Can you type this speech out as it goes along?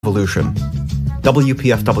revolution.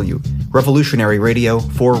 WPFW, revolutionary radio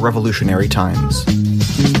for revolutionary times.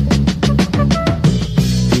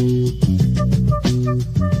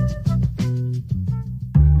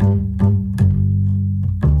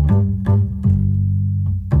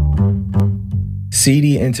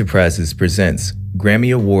 CD Enterprises presents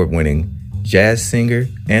Grammy Award-winning jazz singer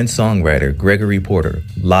and songwriter Gregory Porter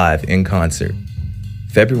live in concert,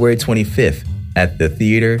 February 25th at the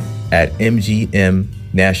theater at MGM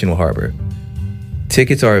National Harbor.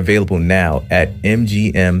 Tickets are available now at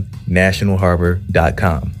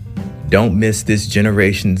mgmnationalharbor.com. Don't miss this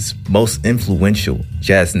generation's most influential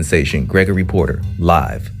jazz sensation, Gregory Porter,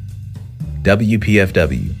 live.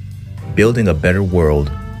 WPFW, building a better world,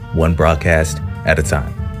 one broadcast at a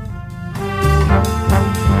time.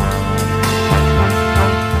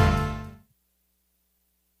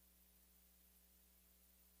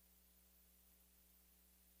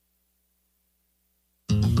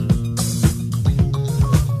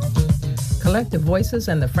 Collective Voices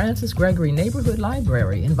and the Francis Gregory Neighborhood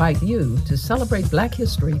Library invite you to celebrate Black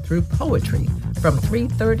history through poetry from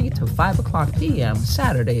 3:30 to 5 o'clock p.m.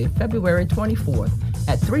 Saturday, February 24th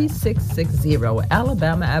at 3660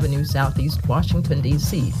 Alabama Avenue Southeast, Washington,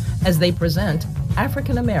 D.C., as they present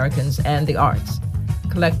African Americans and the Arts.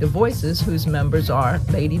 Collective Voices, whose members are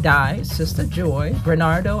Lady Di, Sister Joy,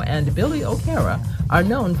 Bernardo, and Billy O'Hara, are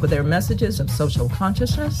known for their messages of social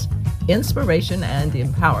consciousness, inspiration, and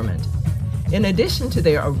empowerment. In addition to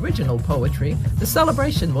their original poetry, the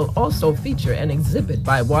celebration will also feature an exhibit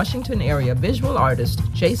by Washington area visual artist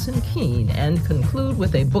Jason Keene and conclude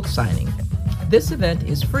with a book signing. This event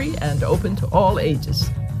is free and open to all ages.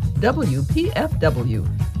 WPFW,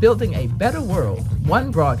 building a better world,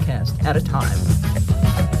 one broadcast at a time.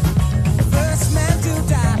 First man to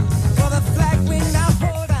die for the flag we now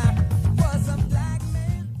hold on was a black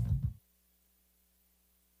man.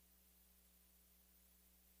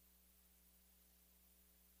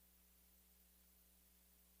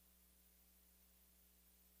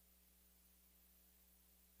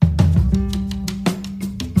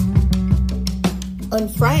 On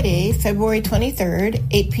Friday, February 23rd,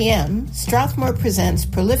 8 p.m., Strathmore presents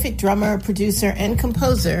prolific drummer, producer, and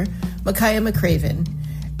composer Micaiah McCraven.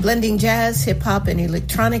 Blending jazz, hip-hop, and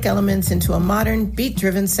electronic elements into a modern,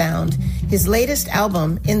 beat-driven sound, his latest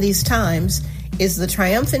album, In These Times, is the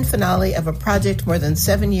triumphant finale of a project more than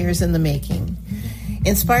 7 years in the making.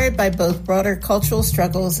 Inspired by both broader cultural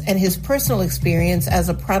struggles and his personal experience as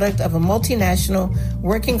a product of a multinational,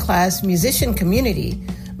 working-class musician community,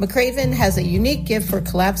 McCraven has a unique gift for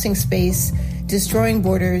collapsing space, destroying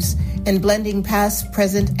borders, and blending past,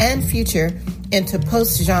 present, and future into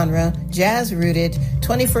post-genre, jazz-rooted,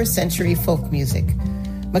 21st century folk music.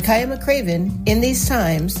 Micaiah McCraven, In These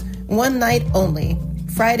Times, one night only,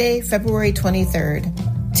 Friday, February 23rd.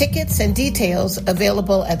 Tickets and details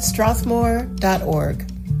available at strathmore.org.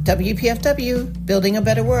 WPFW, building a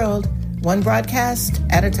better world, one broadcast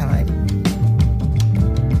at a time.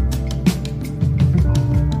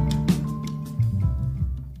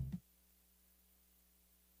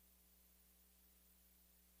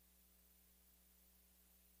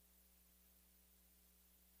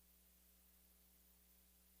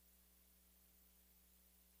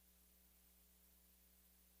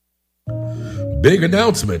 Big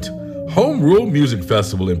announcement. Home Rule Music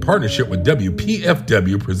Festival, in partnership with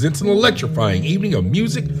WPFW, presents an electrifying evening of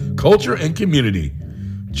music, culture, and community.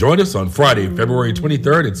 Join us on Friday, February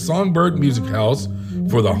 23rd at Songbird Music House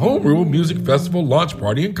for the Home Rule Music Festival launch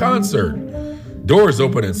party and concert. Doors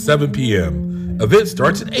open at 7 p.m. Event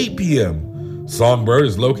starts at 8 p.m. Songbird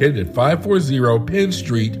is located at 540 Penn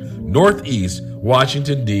Street, Northeast,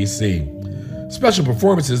 Washington, D.C. Special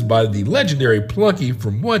performances by the legendary Plunky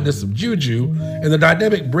from Oneness of Juju and the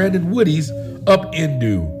dynamic Brandon Woody's Up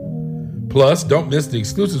Indu. Plus, don't miss the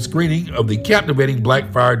exclusive screening of the captivating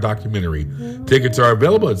Blackfire documentary. Tickets are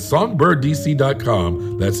available at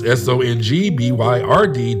songbirdDC.com. That's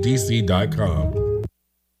SONGBYRDDC.com.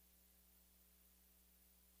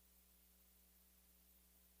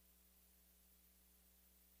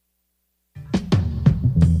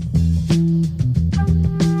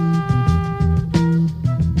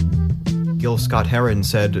 Gil Scott-Heron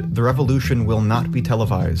said, "The revolution will not be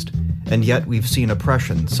televised, and yet we've seen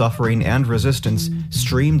oppression, suffering, and resistance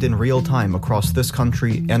streamed in real time across this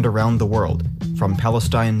country and around the world, from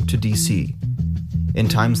Palestine to D.C. In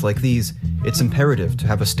times like these, it's imperative to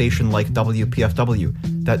have a station like WPFW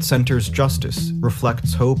that centers justice,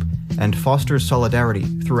 reflects hope, and fosters solidarity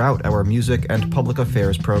throughout our music and public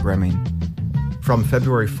affairs programming. From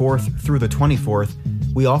February 4th through the 24th,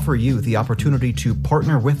 we offer you the opportunity to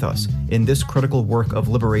partner with us in this critical work of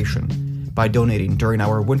liberation by donating during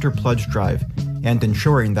our Winter Pledge Drive and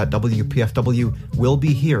ensuring that WPFW will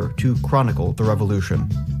be here to chronicle the revolution.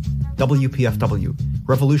 WPFW,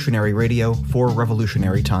 revolutionary radio for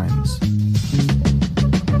revolutionary times.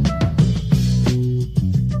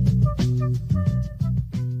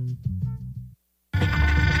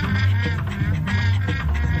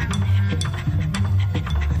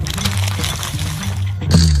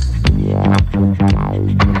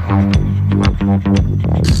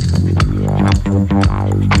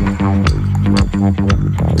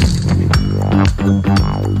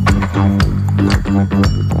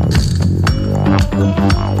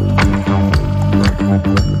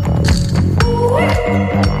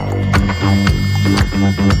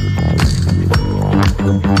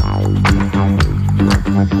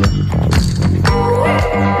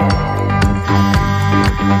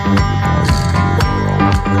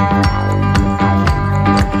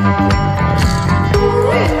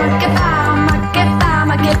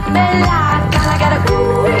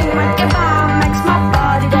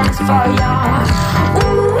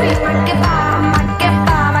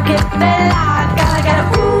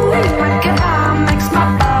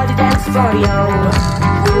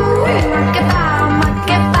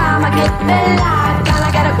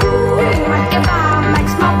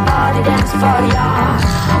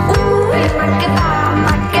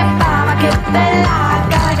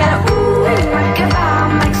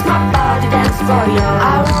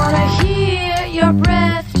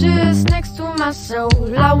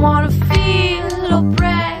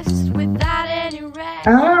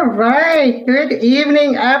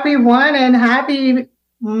 Everyone, and happy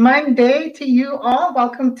Monday to you all.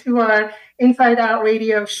 Welcome to our Inside Out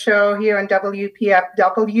radio show here on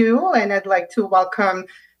WPFW, and I'd like to welcome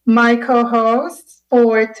my co-hosts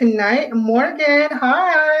for tonight. Morgen,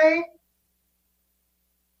 hi.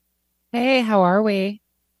 Hey, how are we?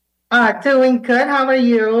 Doing good. How are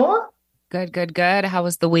you? Good. How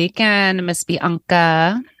was the weekend, Miss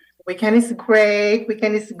Bianca? Weekend is great.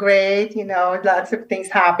 You know, lots of things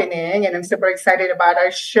happening, and I'm super excited about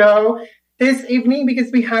our show this evening because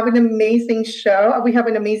we have an amazing show. We have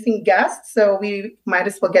an amazing guest, so we might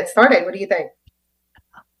as well get started. What do you think?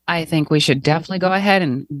 I think we should definitely go ahead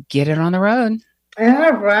and get it on the road.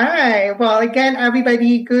 All right. Well, again,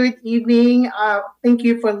 everybody, good evening. Thank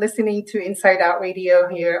you for listening to Inside Out Radio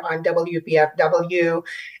here on WPFW.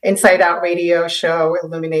 Inside Out Radio show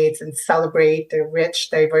illuminates and celebrates the rich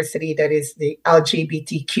diversity that is the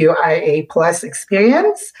LGBTQIA plus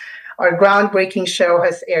experience. Our groundbreaking show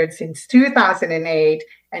has aired since 2008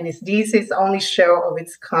 and is DC's only show of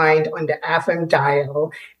its kind on the FM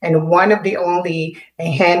dial and one of the only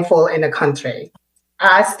a handful in the country.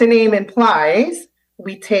 As the name implies,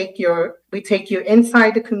 we take you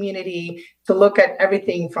inside the community to look at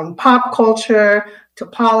everything from pop culture to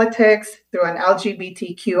politics through an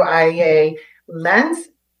LGBTQIA lens.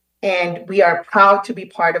 And we are proud to be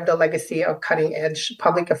part of the legacy of cutting-edge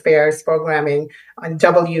public affairs programming on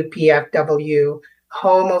WPFW,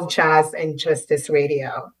 home of jazz and justice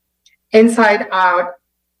radio. Inside Out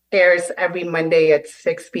airs every Monday at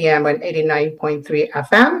 6 p.m. on 89.3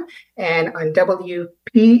 FM and on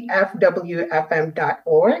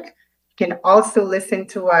WPFWFM.org. You can also listen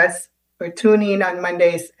to us or tune in on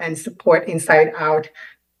Mondays and support Inside Out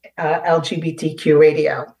LGBTQ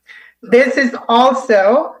radio. This is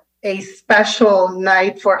also a special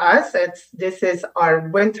night for us. This is our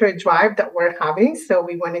winter drive that we're having. So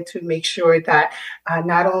we wanted to make sure that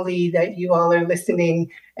not only that you all are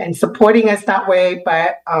listening and supporting us that way,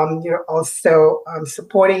 but you're also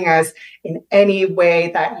supporting us in any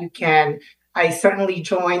way that you can. I certainly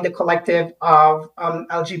joined the collective of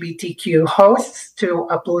LGBTQ hosts to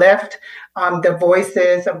uplift the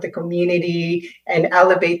voices of the community and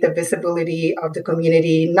elevate the visibility of the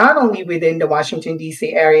community, not only within the Washington,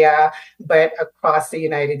 D.C. area, but across the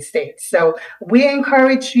United States. So we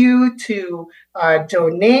encourage you to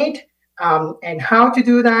donate. And how to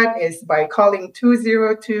do that is by calling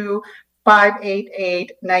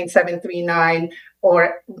 202-588-9739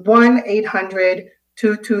 or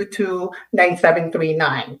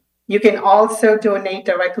 1-800-222-9739. You can also donate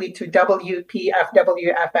directly to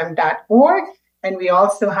WPFWFM.org. And we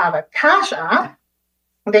also have a Cash App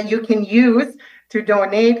that you can use to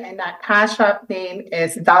donate. And that Cash App name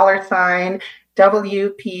is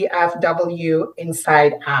 $WPFW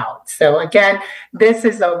Inside Out. So again, this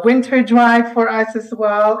is a winter drive for us as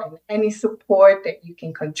well. And any support that you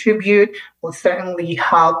can contribute will certainly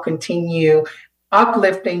help continue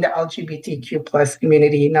uplifting the LGBTQ plus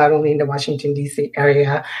community, not only in the Washington, D.C.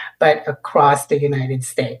 area, but across the United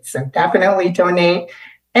States. So definitely donate.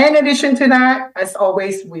 In addition to that, as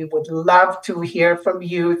always, we would love to hear from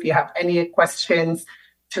you if you have any questions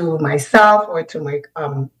to myself or to my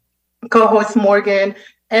co-host Morgan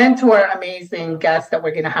and to our amazing guests that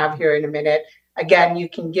we're going to have here in a minute. Again, you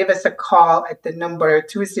can give us a call at the number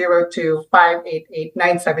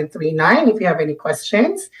 202-588-9739 if you have any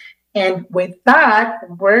questions. And with that,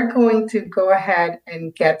 we're going to go ahead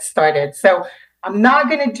and get started. So I'm not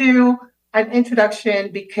going to do an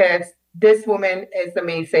introduction because this woman is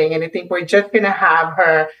amazing. And I think we're just going to have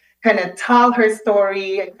her kind of tell her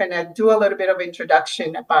story and kind of do a little bit of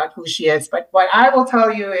introduction about who she is. But what I will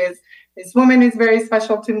tell you is this woman is very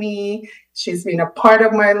special to me. She's been a part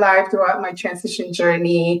of my life throughout my transition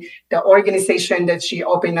journey. The organization that she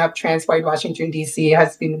opened up, Transwide Washington, D.C.,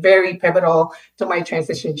 has been very pivotal to my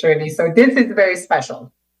transition journey. So this is very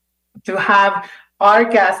special to have our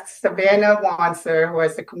guest, Savannah Wanser, who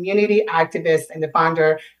is a community activist and the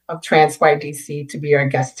founder of Transwide DC, to be our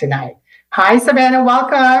guest tonight. Hi, Savannah,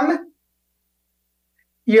 welcome.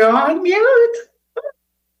 You're on mute.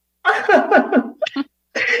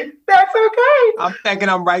 That's okay. I'm thinking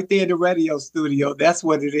I'm right there in the radio studio. That's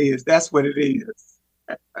what it is. That's what it is.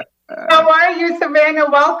 How are you,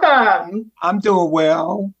 Savannah? Welcome. I'm doing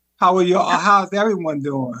well. How are you? How's everyone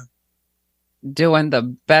doing? Doing the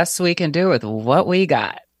best we can do with what we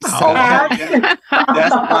got. So,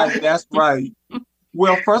 that's right. That's right.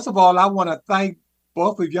 Well, first of all, I want to thank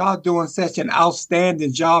both of y'all doing such an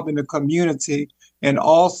outstanding job in the community and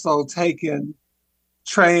also taking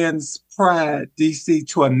Trans Pride DC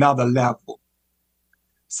to another level.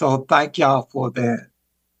 So thank y'all for that.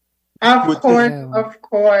 Of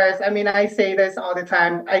course. I mean, I say this all the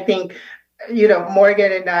time. I think,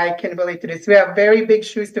 Morgan and I can relate to this. We have very big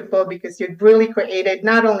shoes to fill because you've really created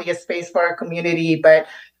not only a space for our community, but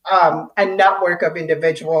a network of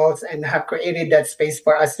individuals and have created that space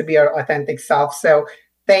for us to be our authentic self. So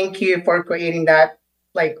thank you for creating that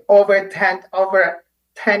like over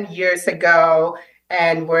 10 years ago.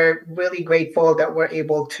 And we're really grateful that we're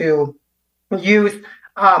able to use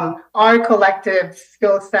our collective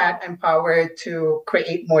skill set and power to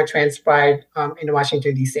create more trans pride in the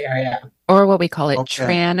Washington, D.C. area. Or what we call it,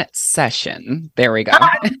 Transession. There we go. All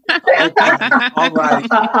right.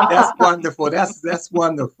 That's wonderful. That's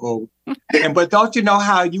wonderful. But don't you know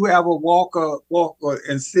how you ever walk and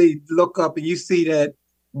look up and you see that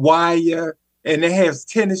wire and it has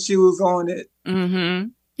tennis shoes on it? Mm-hmm.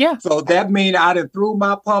 Yeah. So that means I done threw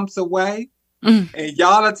my pumps away and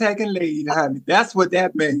y'all are taking lead, honey. That's what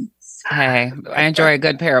that means. Hey, I enjoy a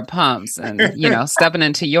good pair of pumps and, stepping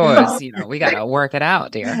into yours, we got to work it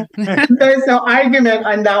out, dear. There's no argument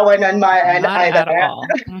on that one on my end. Not at all.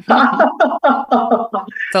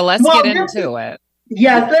 So let's get into it.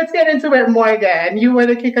 Yes, let's get into it, Morgan. You want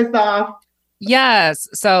to kick us off? Yes.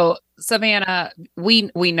 So Savannah, we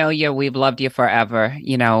know you. We've loved you forever.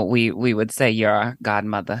 We would say you're our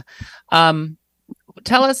godmother.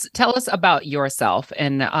 Tell us about yourself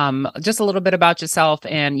and just a little bit about yourself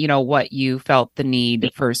and what you felt the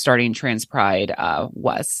need for starting Trans Pride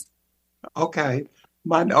was. Okay.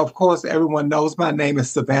 Of course, everyone knows my name is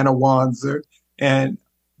Savannah Wanser, and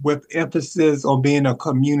with emphasis on being a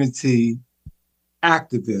community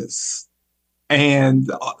activist. And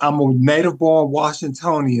I'm a native-born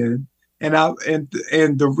Washingtonian. And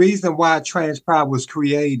the reason why Trans Pride was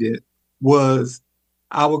created was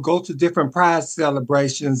I would go to different pride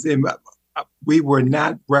celebrations and we were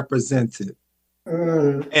not represented.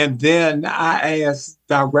 And then I asked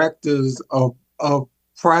directors of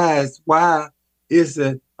prides, why is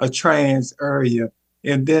it a trans area?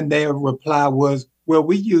 And then their reply was, well,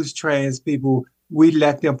 we use trans people. We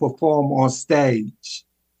let them perform on stage.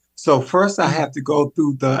 So first I have to go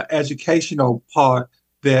through the educational part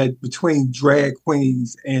that between drag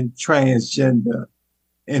queens and transgender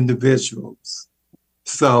individuals.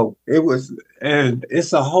 So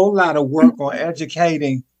it's a whole lot of work on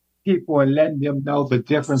educating people and letting them know the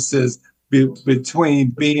differences between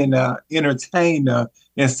being an entertainer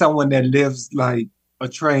and someone that lives like a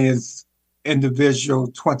trans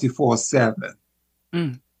individual 24/7.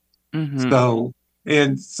 Mm-hmm. So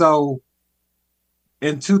in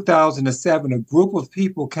 2007, a group of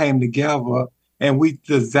people came together and we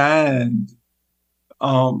designed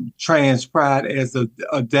Trans Pride as a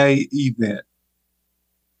day event.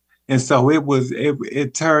 And so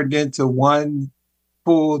it turned into one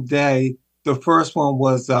full day. The first one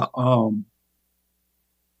was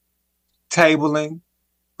tabling,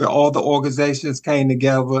 where all the organizations came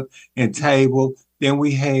together and tabled. Then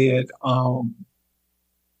we had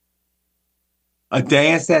a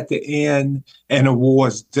dance at the end and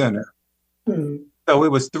awards dinner. Mm-hmm. So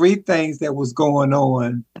it was three things that was going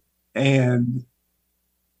on. And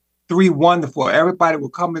three wonderful. Everybody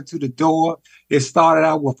would come into the door. It started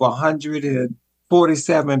out with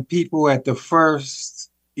 147 people at the first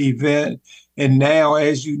event. And now,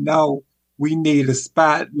 as you know, we need a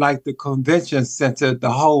spot like the convention center,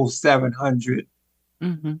 the whole 700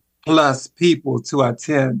 plus people to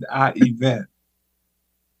attend our event.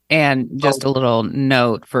 And just a little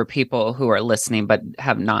note for people who are listening but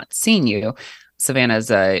have not seen you. Savannah is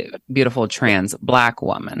a beautiful trans Black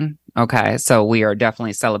woman. Okay. So we are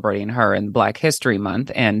definitely celebrating her in Black History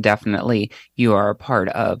Month. And definitely you are a part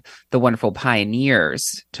of the wonderful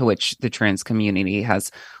pioneers to which the trans community has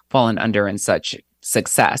fallen under in such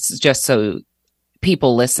success. Just so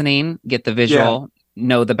people listening get the visual,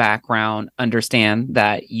 know the background, understand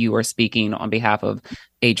that you are speaking on behalf of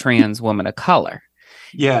a trans woman of color.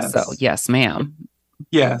 Yes. So, yes, ma'am.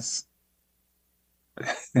 Yes.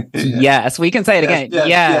 Yes, we can say it again.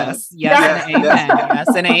 Yes, and amen. Yes,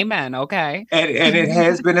 and amen. Okay. And it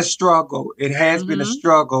has been a struggle. It has been a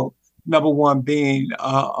struggle. Number one, being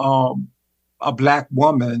a Black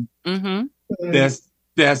woman that's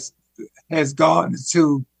has gone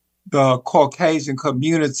to the Caucasian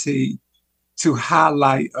community to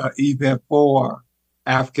highlight an event for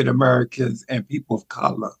African Americans and people of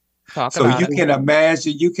color. You can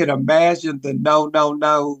imagine the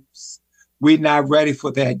no's. We're not ready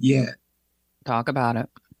for that yet. Talk about it.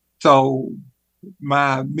 So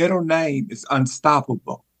my middle name is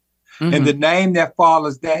Unstoppable. And the name that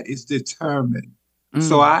follows that is Determined.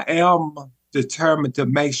 So I am determined to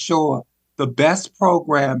make sure the best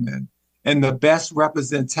programming and the best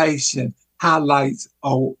representation highlights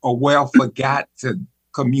a well-forgotten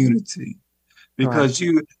community. Because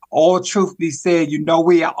all truth be said,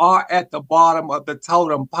 we are at the bottom of the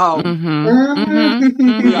totem pole.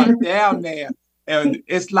 We are down there. And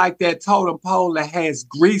it's like that totem pole that has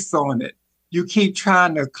grease on it. You keep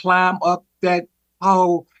trying to climb up that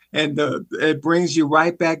pole and it brings you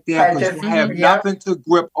right back there because you have nothing to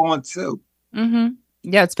grip onto.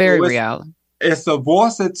 Yeah, it's very real. It's a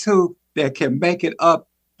voice or two that can make it up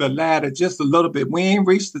the ladder just a little bit. We ain't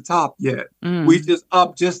reached the top yet. We just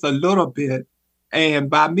up just a little bit. And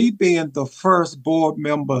by me being the first board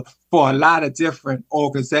member for a lot of different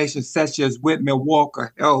organizations, such as Whitman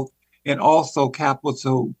Walker Health and also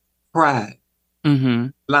Capital Pride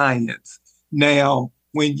Alliance. Now,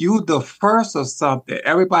 when you the first of something,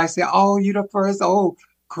 everybody say, "Oh, you the first." Oh,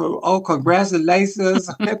 congratulations,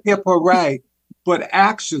 hip hip hooray! But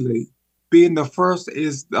actually, being the first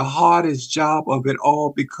is the hardest job of it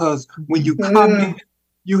all because when you come in,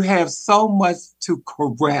 you have so much to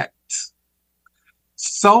correct.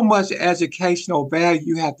 So much educational value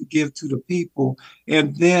you have to give to the people.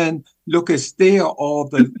 And then look at still all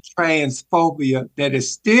the transphobia that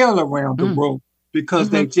is still around the world because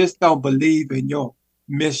they just don't believe in your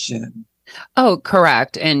mission. Oh,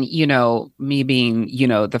 correct. And, me being,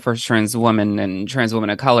 the first trans woman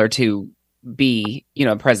of color to be,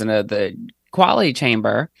 president of the Quality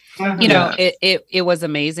Chamber, it was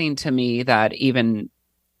amazing to me that even,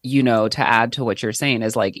 to add to what you're saying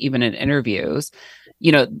is like, even in interviews,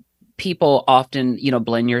 people often,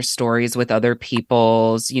 blend your stories with other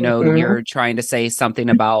people's, you're trying to say something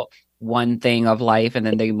about one thing of life and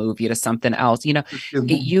then they move you to something else,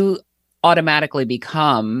 you automatically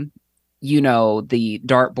become, the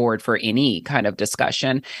dartboard for any kind of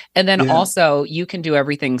discussion. And then also you can do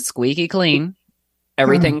everything squeaky clean,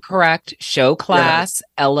 everything correct, show class,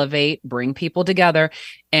 elevate, bring people together.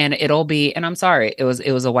 And it'll be, and I'm sorry, it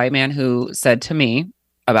was a white man who said to me,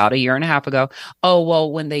 about a year and a half ago, "Oh,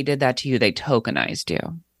 well, when they did that to you, they tokenized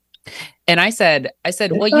you." And I said,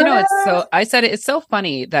 well, it's so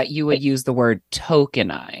funny that you would use the word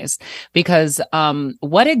tokenized because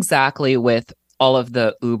what exactly with all of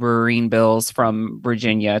the Ubering bills from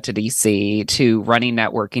Virginia to DC to running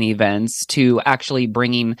networking events to actually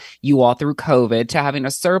bringing you all through COVID to having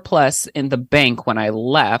a surplus in the bank when I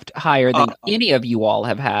left higher than any of you all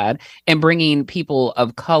have had and bringing people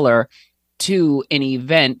of color to an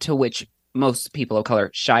event to which most people of color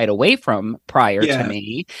shied away from prior to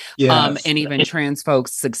me, and even trans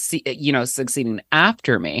folks succeeding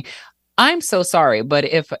after me. I'm so sorry, but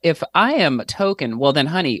if I am a token, well then,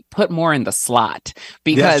 honey, put more in the slot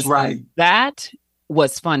because that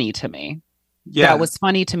was funny to me. That was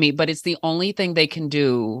funny to me, but it's the only thing they can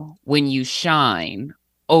do when you shine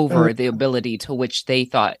over the ability to which they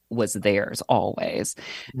thought was theirs always.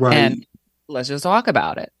 And let's just talk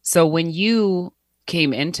about it. So when you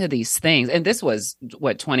came into these things, and this was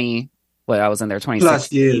I was in there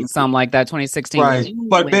 2016, something like that, 2016. Right.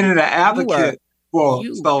 But been an advocate for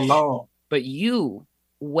so long. But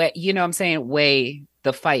I'm saying, weigh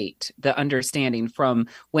the fight, the understanding from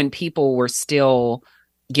when people were still,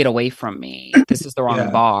 get away from me. This is the wrong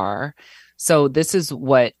Yeah. bar. So this is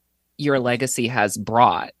what your legacy has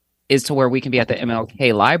brought, is to where we can be at the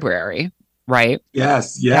MLK library, right?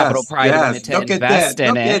 Yes, Capital yes, Pride yes. wanted to Look at invest that.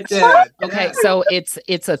 in Look it. at that. Okay, Yes. so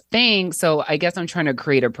it's a thing. So I guess I'm trying to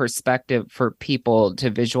create a perspective for people to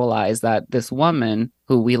visualize that this woman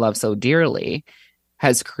who we love so dearly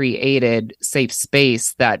has created safe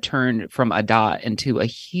space that turned from a dot into a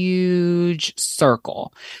huge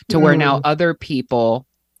circle, to where now other people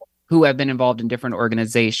who have been involved in different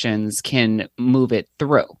organizations can move it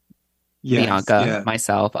through. Yes, Bianca, yeah.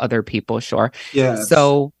 myself, other people, sure. Yes.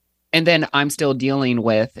 So, and then I'm still dealing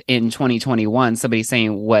with, in 2021, somebody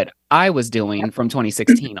saying what I was doing from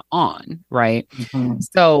 2016 on, right? Mhm.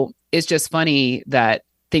 So it's just funny that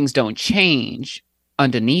things don't change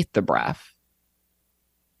underneath the breath,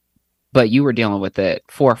 but you were dealing with it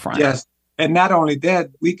forefront. Yes. And not only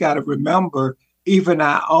that, we got to remember even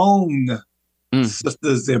our own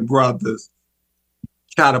sisters and brothers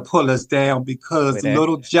try to pull us down because With a it.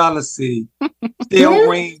 little jealousy still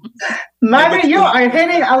rings. Mother, in you between. are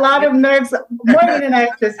hitting a lot of nerves. Morgan and I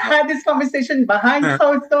just had this conversation behind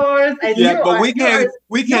closed doors, and Yeah, you but are, we you are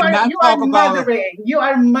cannot you are talk about mothering. You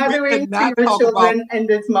are mothering to cannot your talk children in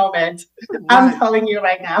this moment. I'm Right. telling you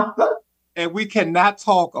right now. And we cannot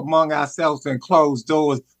talk among ourselves in closed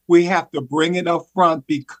doors. We have to bring it up front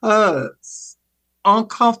because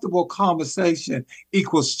uncomfortable conversation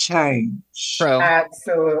equals change. True.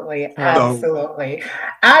 Absolutely, absolutely,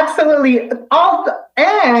 absolutely.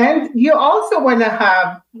 And you also want to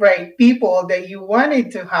have people that you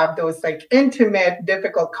wanted to have those like intimate,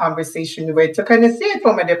 difficult conversation with, to kind of see it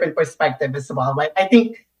from a different perspective as well, right? I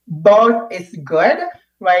think both is good,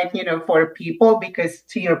 right? For people, because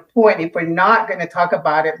to your point, if we're not going to talk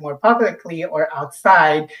about it more publicly or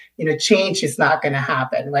outside, change is not going to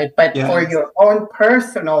happen, right? But for your own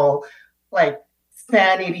personal,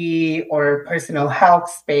 sanity or personal health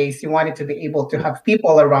space, you wanted to be able to have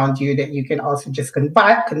people around you that you can also just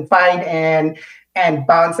confide in and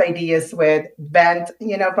bounce ideas with, vent,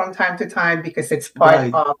 from time to time, because it's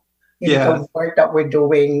part of the work that we're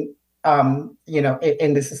doing,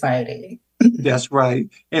 in the society. That's right.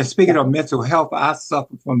 And speaking of mental health, I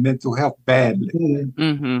suffer from mental health badly.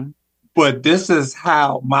 Mm-hmm. But this is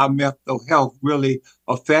how my mental health really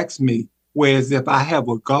affects me. Whereas if I have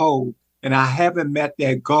a goal and I haven't met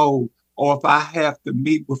that goal, or if I have to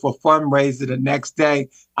meet with a fundraiser the next day,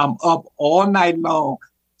 I'm up all night long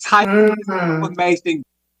typing information.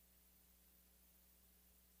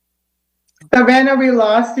 Savannah, we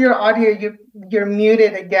lost your audio. You're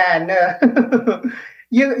muted again.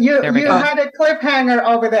 You had a cliffhanger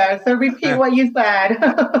over there, so repeat what you said.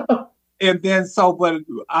 And then, but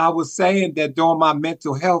I was saying that during my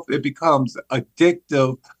mental health, it becomes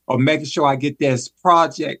addictive of making sure I get this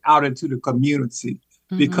project out into the community.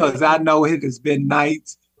 Because I know it has been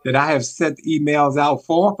nights that I have sent emails out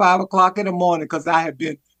 4 and 5 o'clock in the morning because I have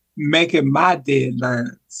been making my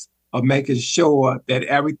deadlines of making sure that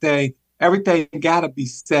everything got to be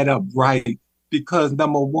set up right. Because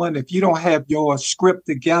number one, if you don't have your script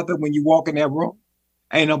together when you walk in that room,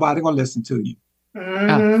 ain't nobody gonna listen to you.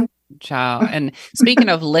 Oh, child. And speaking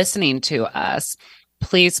of listening to us,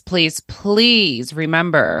 please, please, please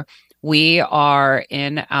remember, we are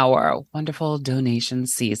in our wonderful donation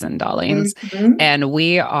season, darlings. And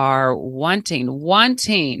we are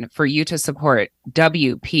wanting for you to support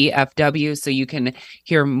WPFW so you can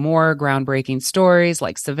hear more groundbreaking stories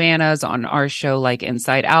like Savannah's on our show, like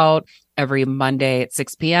Inside Out, every Monday at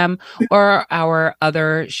 6 p.m., or our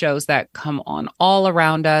other shows that come on all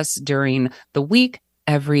around us during the week,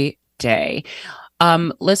 every day.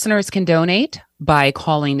 Listeners can donate by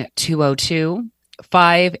calling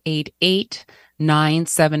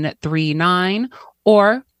 202-588-9739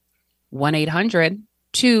 or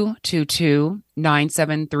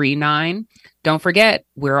 1-800-222-9739. Don't forget,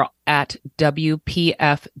 we're at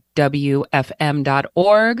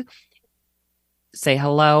WPFWFM.org. Say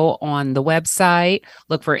hello on the website.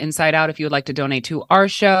 Look for Inside Out if you would like to donate to our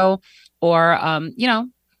show, or,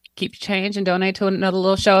 keep change and donate to another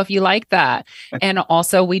little show if you like that. And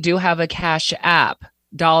also, we do have a Cash App,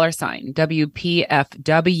 $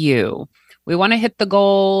 WPFW. We want to hit the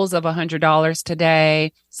goals of $100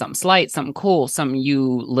 today. Something slight, something cool, something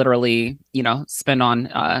you literally, spend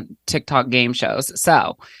on TikTok game shows.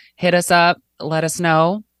 So hit us up. Let us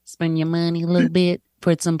know. Spend your money a little bit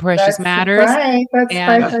for some precious matters. Right.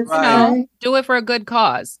 That's right. Do it for a good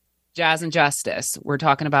cause. Jazz and justice. We're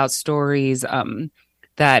talking about stories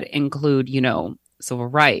that include, civil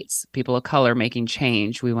rights, people of color making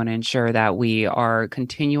change. We want to ensure that we are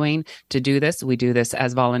continuing to do this. We do this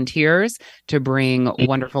as volunteers to bring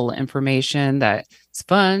wonderful information that's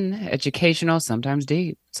fun, educational, sometimes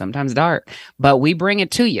deep, sometimes dark, but we bring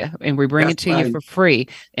it to you, and we bring it to you for free.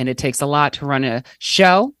 And it takes a lot to run a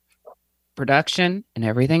show, production, and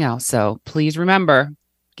everything else. So please remember,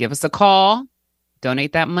 give us a call,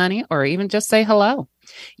 donate that money, or even just say hello.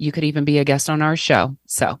 You could even be a guest on our show.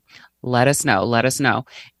 So let us know. Let us know.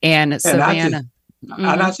 And Savannah.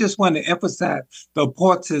 I just want to emphasize the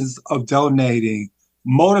importance of donating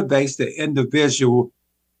motivates the individual.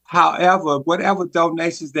 However, whatever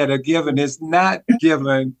donations that are given is not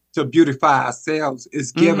given to beautify ourselves.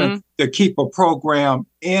 It's given to keep a program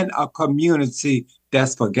in a community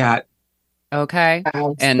that's forgotten. Okay.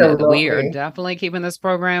 Absolutely. And we are definitely keeping this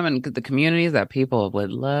program in the communities that people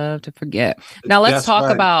would love to forget. Now let's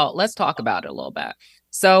talk about it a little bit.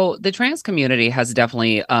 So the trans community has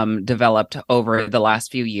definitely developed over the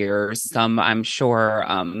last few years. Some, I'm sure,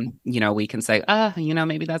 we can say,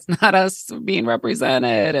 maybe that's not us being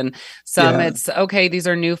represented. And some it's okay, these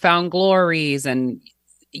are newfound glories. And,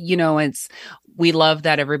 we love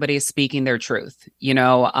that everybody is speaking their truth.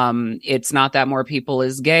 It's not that more people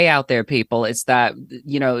is gay out there, people. It's that,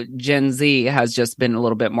 Gen Z has just been a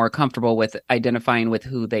little bit more comfortable with identifying with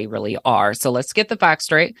who they really are. So let's get the facts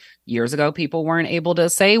straight. Years ago, people weren't able to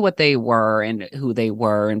say what they were and who they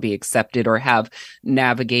were and be accepted or have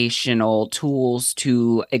navigational tools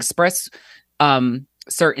to express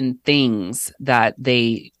certain things that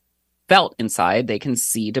they felt inside. They can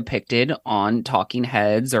see depicted on talking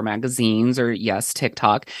heads or magazines or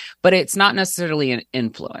TikTok, but it's not necessarily an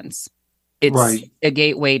influence. It's a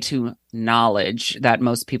gateway to knowledge that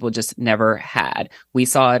most people just never had. We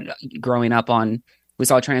saw it growing up we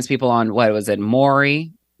saw trans people on, what was it,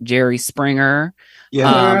 Maury, Jerry Springer. In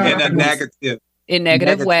a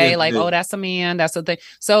negative way, like, oh, that's a man, that's a thing.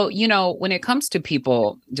 So, when it comes to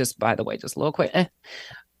people, just by the way, just a little quick,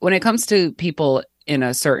 when it comes to people in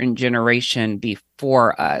a certain generation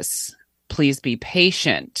before us, please be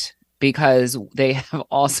patient, because they have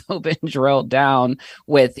also been drilled down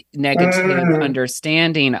with negative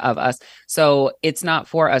understanding of us. So it's not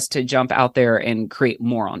for us to jump out there and create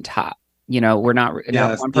more on top. We're not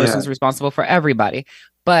one person's responsible for everybody.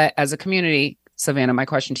 But as a community, Savannah, my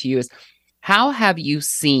question to you is, how have you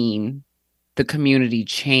seen the community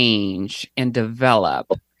change and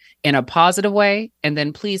develop in a positive way? And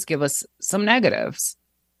then please give us some negatives.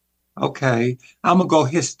 Okay. I'm going to go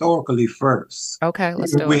historically first. Okay,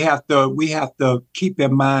 let's do it. We have to keep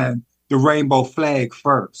in mind the rainbow flag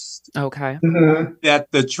first. Okay. That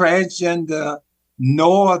the transgender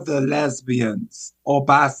nor the lesbians or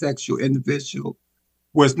bisexual individual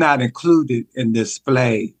was not included in this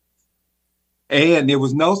flag. And there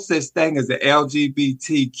was no such thing as the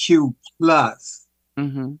LGBTQ plus.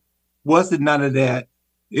 Wasn't none of that.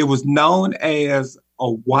 It was known as a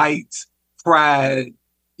white pride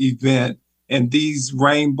event, and these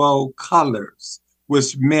rainbow colors,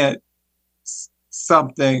 which meant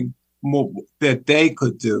something more that they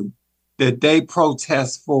could do, that they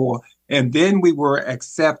protest for. And then we were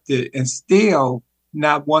accepted, and still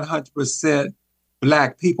not 100%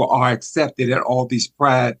 Black people are accepted at all these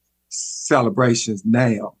pride celebrations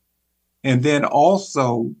now. And then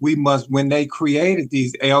also when they created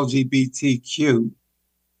these LGBTQ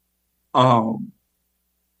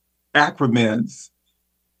acronyms,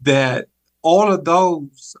 that all of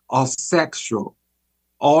those are sexual.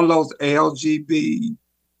 All those LGB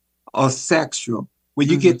are sexual. When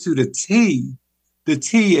you get to the T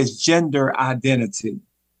is gender identity.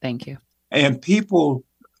 Thank you. And people,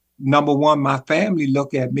 number one, my family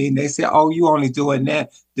look at me and they say, oh, you only doing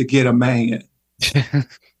that to get a man.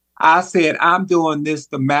 I said, I'm doing this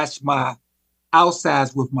to match my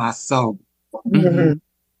outsides with my soul.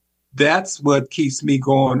 That's what keeps me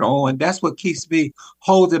going on. That's what keeps me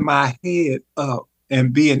holding my head up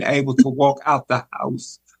and being able to walk out the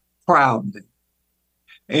house proudly.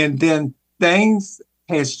 And then things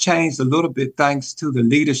has changed a little bit thanks to the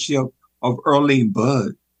leadership of Earlene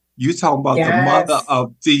Budd. You talking about the mother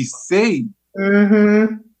of DC,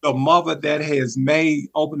 the mother that has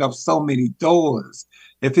opened up so many doors.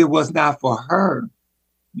 If it was not for her,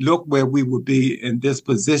 look where we would be in this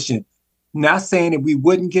position. Not saying that we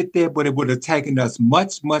wouldn't get there, but it would have taken us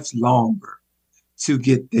much, much longer to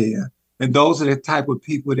get there. And those are the type of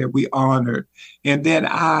people that we honored. And then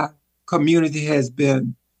our community has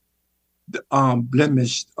been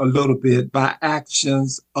blemished a little bit by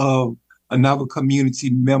actions of another community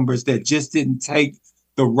members that just didn't take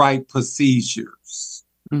the right procedures.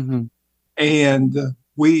 And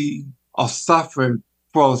we are suffering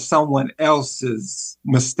for someone else's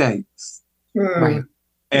mistakes. Right.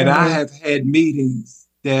 And I have had meetings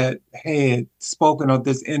that had spoken of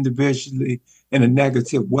this individually in a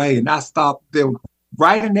negative way. And I stopped them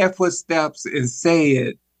right in their footsteps and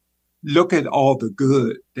said, look at all the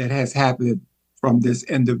good that has happened from this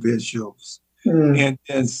individuals.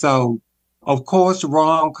 And so, of course,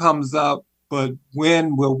 wrong comes up, but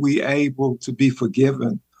when will we able to be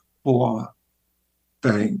forgiven for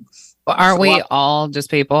things? Aren't we all just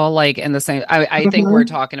people like in the same? I think we're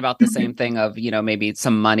talking about the same thing of, maybe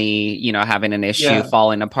some money, having an issue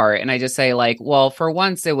falling apart. And I just say like, well, for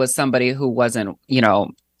once it was somebody who wasn't,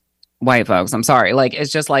 white folks. I'm sorry. Like,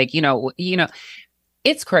 it's just like,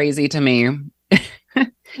 it's crazy to me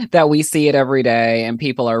that we see it every day and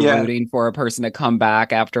people are rooting for a person to come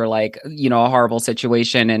back after like, a horrible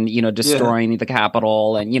situation and, destroying the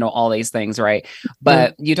Capitol and, all these things. Right.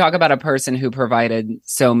 But you talk about a person who provided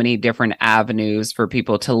so many different avenues for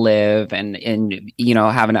people to live and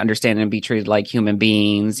have an understanding and be treated like human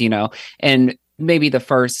beings, and maybe the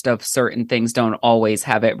first of certain things don't always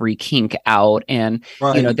have it rekink out. And,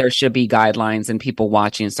 there should be guidelines and people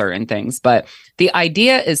watching certain things. But the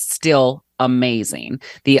idea is still amazing.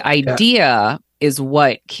 The idea is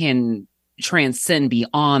what can transcend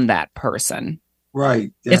beyond that person.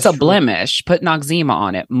 Right. It's a blemish. Put Noxzema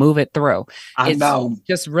on it. Move it through. I know.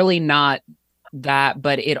 Just really not that.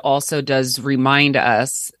 But it also does remind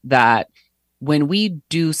us that when we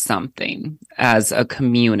do something as a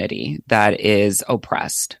community that is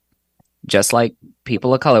oppressed, just like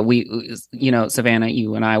people of color, we, Savannah,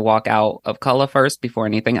 you and I walk out of color first before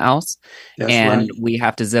anything else. We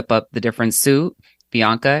have to zip up the different suit.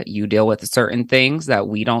 Bianca, you deal with certain things that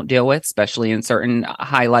we don't deal with, especially in certain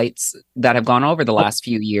highlights that have gone over the last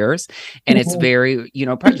few years. And it's very,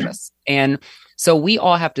 prejudice. And so we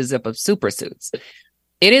all have to zip up super suits.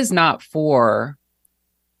 It is not for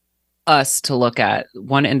us to look at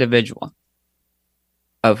one individual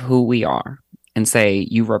of who we are and say,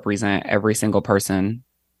 you represent every single person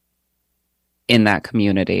in that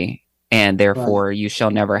community, and therefore you shall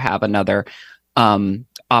never have another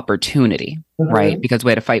opportunity, right? Because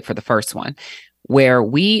we had to fight for the first one. Where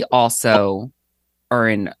we also are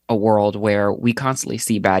in a world where we constantly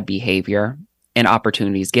see bad behavior and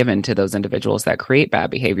opportunities given to those individuals that create bad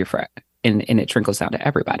behavior and it trickles down to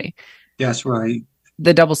everybody. That's right.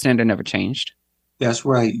 The double standard never changed. That's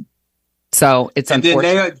right. So it's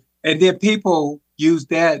unfortunate. And then people use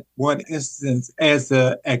that one instance as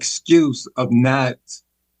an excuse of not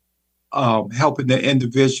helping the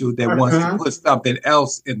individual that wants to put something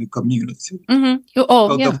else in the community. So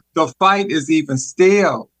the fight is even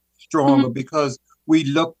still stronger because we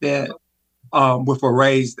looked at with a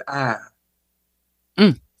raised eye.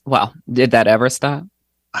 Well, did that ever stop?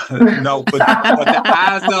 No, but the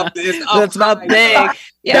eyes up is up. That's not big.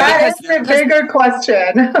 Yeah, that's the bigger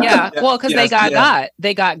question. Well, because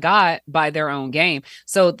they got by their own game.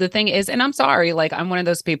 So the thing is, and I'm sorry, like I'm one of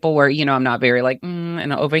those people where I'm not very like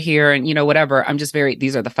and over here and whatever. I'm just very.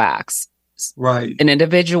 These are the facts. Right. An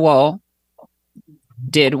individual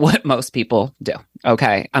did what most people do.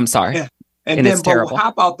 Okay, I'm sorry. Yeah. And then, it's terrible. How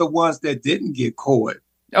about the ones that didn't get caught?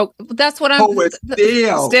 Oh, that's what I'm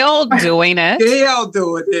still doing it. Still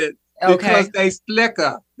doing it. Because they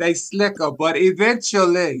slicker. But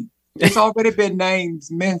eventually, it's already been names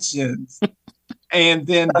mentioned. And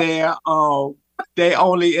then they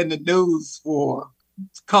only in the news for a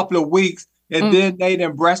couple of weeks. And then they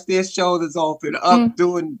done brush their shoulders off and up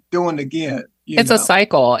doing again. It's a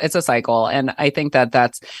cycle. And I think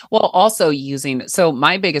that's also so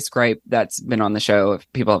my biggest gripe that's been on the show,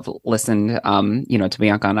 if people have listened, to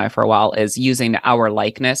Bianca and I for a while, is using our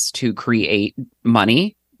likeness to create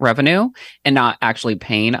money revenue and not actually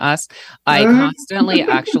paying us. I constantly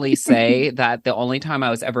actually say that the only time I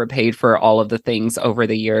was ever paid for all of the things over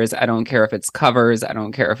the years, I don't care if it's covers, I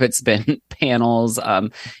don't care if it's been panels,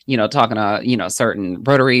 talking to, certain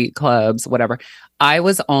Rotary clubs, whatever. I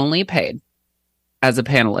was only paid as a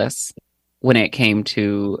panelist when it came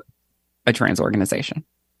to a trans organization.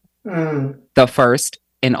 The first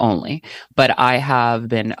and only. But I have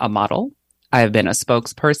been a model. I have been a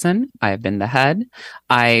spokesperson. I have been the head.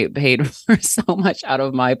 I paid for so much out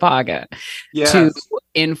of my pocket to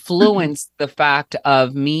influence the fact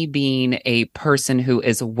of me being a person who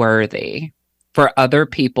is worthy for other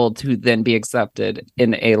people to then be accepted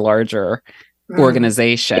in a larger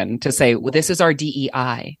organization, to say, well, this is our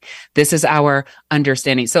DEI. This is our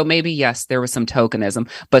understanding. So maybe, yes, there was some tokenism,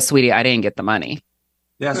 but sweetie, I didn't get the money.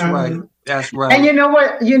 That's right. That's right. And you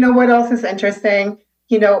know what else is interesting?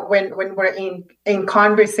 When we're in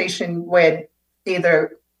conversation with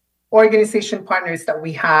either organization partners that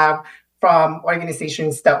we have from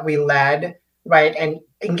organizations that we led, right? And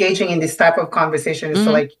engaging in this type of conversations.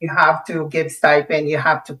 So like you have to give stipend, you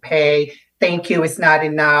have to pay, thank you is not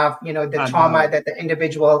enough. The trauma that the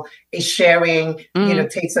individual is sharing,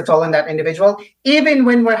 takes a toll on that individual. Even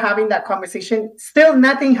when we're having that conversation, still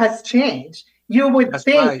nothing has changed. You would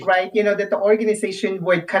think, right, that the organization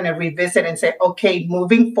would kind of revisit and say, okay,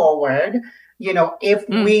 moving forward, if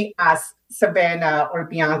we ask Savannah or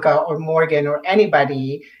Bianca or Morgen or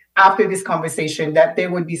anybody after this conversation, that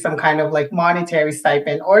there would be some kind of like monetary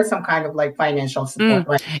stipend or some kind of like financial support,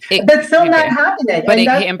 right? That's still not happening. But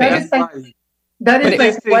and that is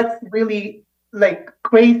like what's really like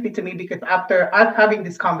crazy to me, because after us having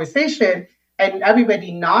this conversation and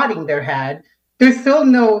everybody nodding their head, there's still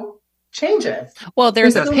no changes. Well,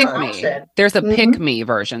 there's a pick me. There's a pick me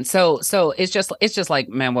version. So it's just like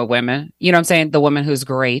men with women. You know what I'm saying? The woman who's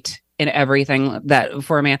great in everything that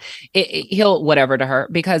for a man, he'll whatever to her,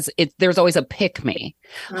 because there's always a pick me.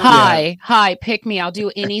 Hi, pick me. I'll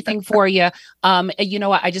do anything for you. You know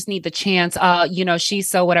what? I just need the chance. She's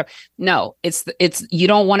so whatever. No, it's you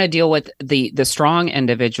don't want to deal with the strong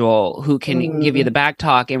individual who can give you the back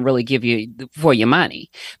talk and really give you for your money,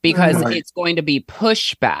 because it's going to be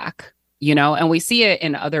pushback. And we see it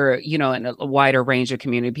in other, in a wider range of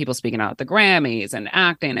community, people speaking out at the Grammys and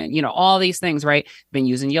acting and, all these things, right? Been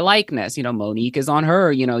using your likeness, Monique is on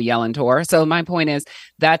her, yelling to her. So my point is,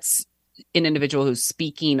 that's an individual who's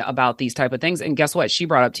speaking about these type of things. And guess what? She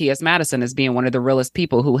brought up T.S. Madison as being one of the realest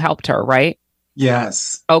people who helped her, right?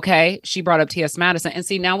 Yes. Okay. She brought up T.S. Madison. And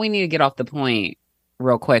see, now we need to get off the point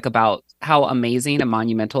real quick about how amazing and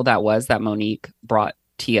monumental that was that Monique brought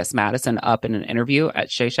T.S. Madison up in an interview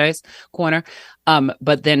at Shay Shay's Corner.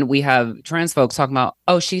 But then we have trans folks talking about,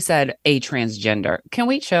 she said a transgender. Can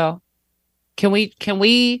we chill? Can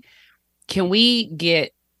we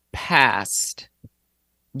get past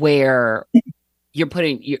where you're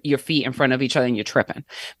putting your feet in front of each other and you're tripping?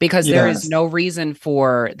 Because there is no reason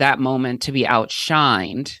for that moment to be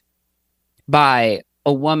outshined by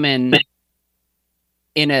a woman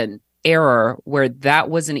in an era where that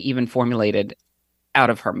wasn't even formulated out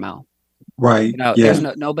of her mouth. Right. There's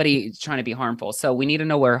nobody trying to be harmful. So we need to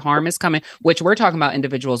know where harm is coming, which we're talking about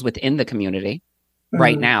individuals within the community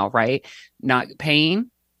right now, right? Not paying,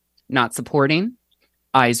 not supporting,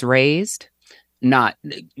 eyes raised, not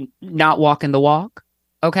walking the walk.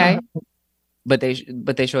 Okay. But they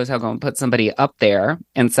sure as hell going to put somebody up there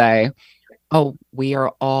and say, oh, we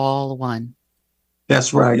are all one.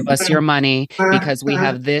 That's right. Give us your money because we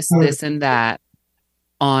have this, and that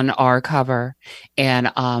on our cover,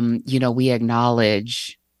 and we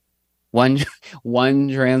acknowledge one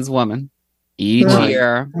trans woman each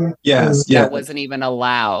year that wasn't even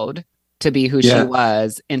allowed to be who she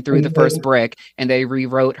was, and threw the first brick, and they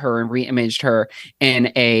rewrote her and reimaged her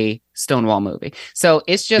in a Stonewall movie. So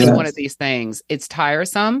it's just one of these things. It's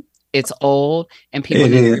tiresome, it's old, and people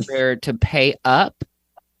need to be prepared to pay up,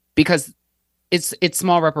 because it's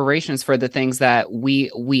small reparations for the things that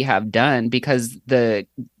we have done, because the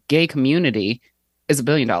gay community is $1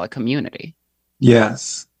 billion community.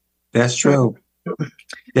 Yes, that's true.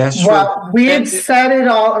 That's true. Well, we've said it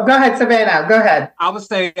all. Go ahead, Savannah. Go ahead. I would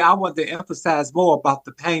say I want to emphasize more about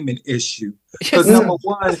the payment issue. Because number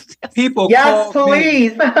one, people call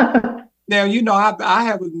please. Now, I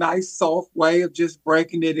have a nice, soft way of just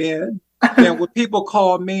breaking it in. And when people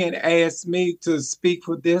call me and ask me to speak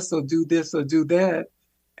for this or do that,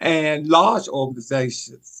 and large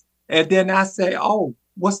organizations, and then I say, oh,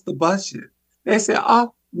 what's the budget? They say,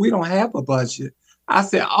 oh, we don't have a budget. I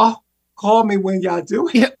say, oh, call me when y'all do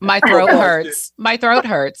it. My throat hurts. My throat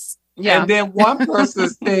hurts. Yeah. And then one person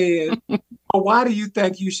said, well, why do you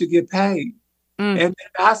think you should get paid? And then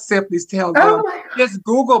I simply tell them, just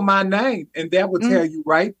Google my name, and that will tell you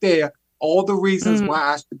right there all the reasons why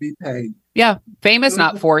I should be paid. Yeah. Fame is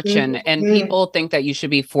not fortune. And people think that you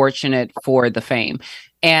should be fortunate for the fame.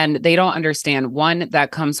 And they don't understand, one,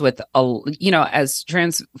 that comes with, as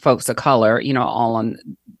trans folks of color, all on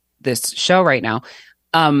this show right now,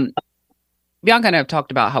 Bianca and I have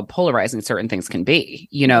talked about how polarizing certain things can be,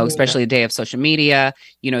 especially a day of social media.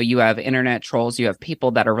 You have internet trolls, you have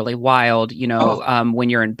people that are really wild, when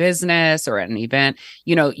you're in business or at an event,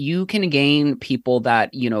 you can gain people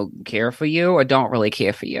that, care for you or don't really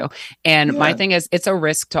care for you. And my thing is, it's a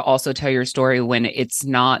risk to also tell your story when it's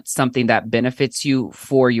not something that benefits you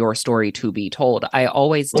for your story to be told. I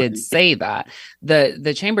always did say that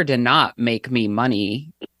the chamber did not make me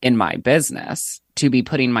money in my business to be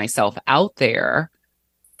putting myself out there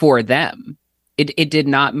for them. It did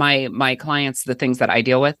not. My clients, the things that I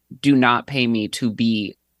deal with, do not pay me to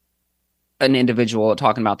be an individual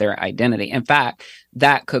talking about their identity. In fact,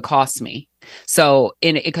 that could cost me. So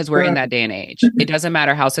because we're in that day and age, it doesn't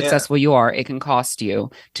matter how successful you are, it can cost you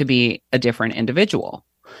to be a different individual.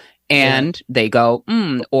 And they go,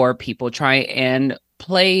 or people try and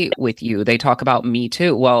play with you. They talk about me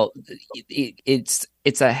too. Well, it's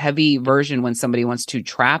a heavy version when somebody wants to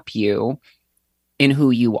trap you in who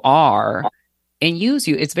you are and use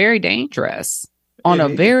you. It's very dangerous on a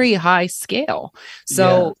very high scale.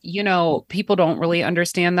 So, people don't really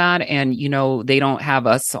understand that. And, they don't have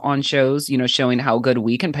us on shows, showing how good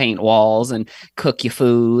we can paint walls and cook your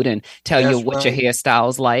food and tell you what your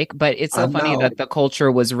hairstyle's like. But it's so funny that the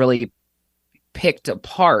culture was really picked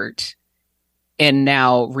apart and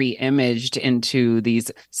now re-imaged into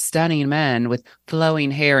these stunning men with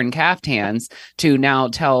flowing hair and caftans to now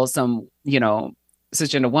tell some,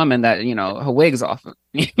 cisgender woman that, her wig's off.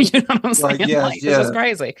 You know what I'm saying? This is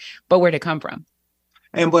crazy. But where'd it come from?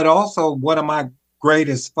 But also one of my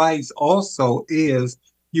greatest fights also is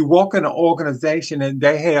you walk in an organization and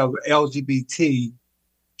they have LGBTQ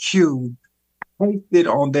pasted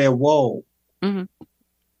on their wall. Mm-hmm.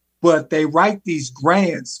 But they write these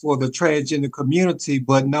grants for the transgender community.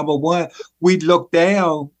 But number one, we look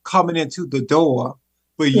down coming into the door,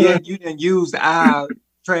 but yet you didn't use our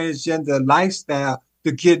transgender lifestyle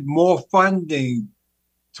to get more funding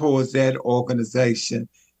towards that organization.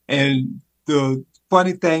 And the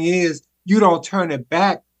funny thing is, you don't turn it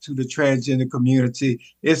back to the transgender community.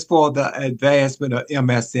 It's for the advancement of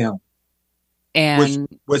MSM, and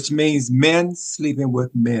which means men sleeping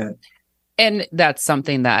with men. And that's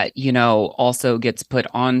something that, also gets put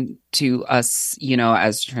on to us,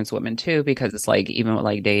 as trans women too, because it's like, even with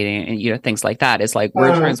like dating and, things like that. It's like,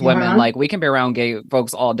 we're trans women, like we can be around gay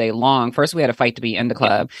folks all day long. First, we had to fight to be in the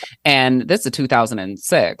club. And this is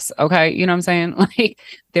 2006. Okay. You know what I'm saying? Like,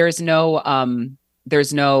 there's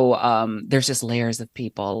just layers of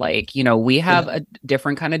people. Like, we have a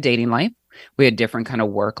different kind of dating life. We had different kind of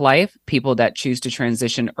work life. People that choose to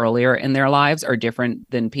transition earlier in their lives are different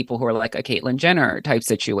than people who are like a Caitlyn Jenner type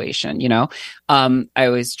situation. I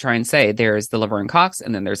always try and say there's the Laverne Cox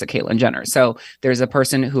and then there's a Caitlyn Jenner. So there's a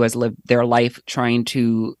person who has lived their life trying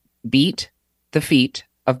to beat the feat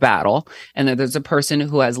of battle. And then there's a person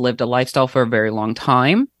who has lived a lifestyle for a very long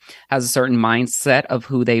time, has a certain mindset of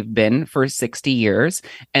who they've been for 60 years.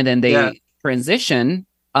 And then they transition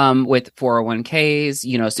with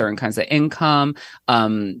 401ks, certain kinds of income,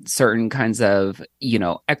 certain kinds of,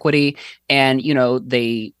 equity. And,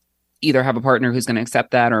 they either have a partner who's going to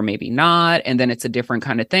accept that or maybe not. And then it's a different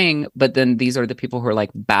kind of thing. But then these are the people who are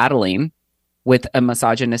like battling with a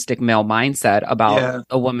misogynistic male mindset about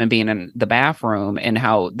a woman being in the bathroom and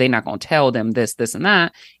how they're not going to tell them this, and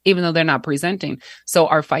that, even though they're not presenting. So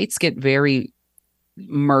our fights get very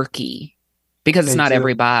murky. Because it's not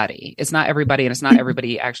everybody. It's not everybody, and it's not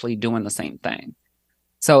everybody actually doing the same thing.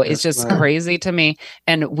 So it's just crazy to me.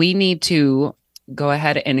 And we need to go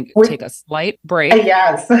ahead and take a slight break.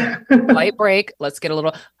 Yes. Slight break. Let's get a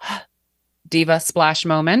little diva splash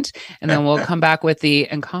moment. And then we'll come back with the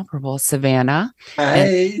incomparable Savannah.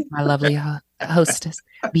 Hey. And my lovely hostess,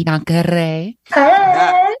 Bianca Ray.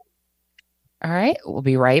 Hey. All right. We'll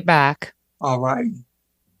be right back. All right.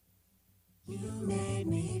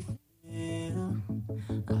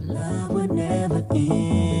 Our love would never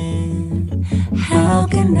end. How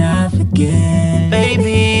can I forget?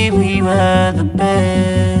 Baby, we were the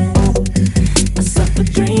best. I suffer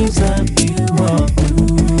dreams of you all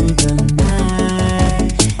through the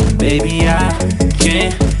night. Baby, I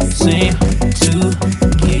can't seem to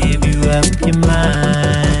give you up your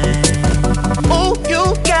mind. Oh,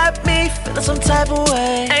 you got me feeling some type of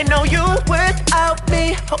way. Ain't no you without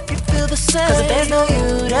me. Hope you feel the same. Cause if there's no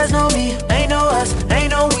you, there's no me. Ain't no us,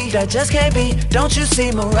 ain't no we. That just can't be. Don't you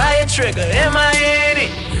see Mariah Trigger in my head?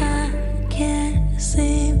 I can't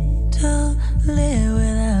seem to live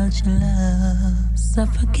without your love.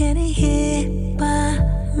 Suffocating here by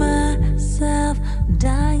myself,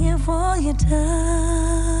 dying for your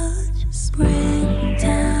touch.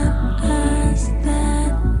 Springtime eyes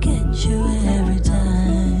that get you every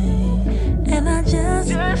time. And I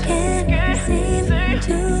just can't seem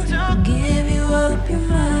to give you up your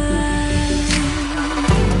mind.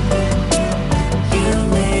 You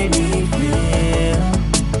made me feel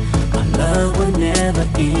our love would never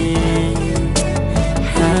end.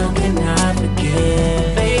 How can I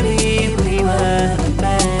forget? Baby, we were the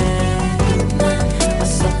best. I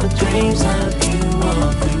suffer dreams of you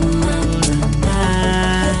all through the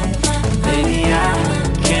night. Baby, I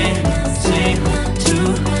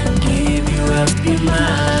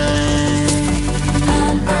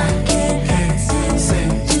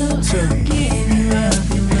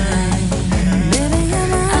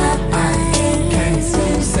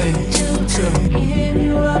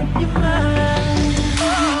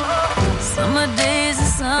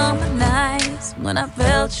when I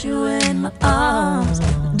felt you in my arms.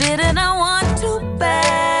 Didn't I want to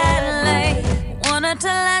badly? Wanted to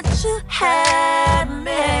let you have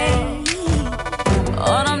me.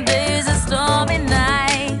 All them days and stormy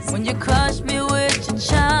nights when you crushed me with your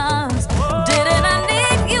charms. Didn't I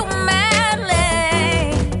need you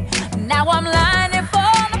madly? Now I'm lying and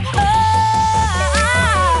falling apart.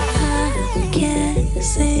 I can't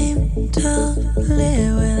seem to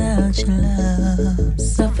live without your love.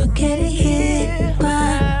 Suffocating here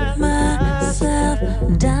by myself,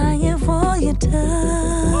 dying for your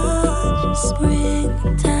touch.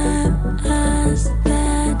 Springtime eyes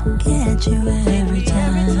that get you every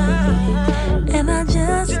time, and I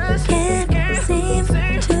just can't seem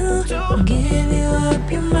to give you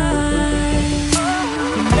up your mind.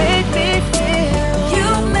 You make me feel, you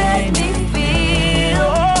make me feel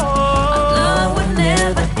our love would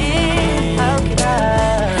never end.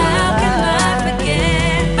 How can I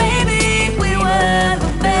forget? Baby, we were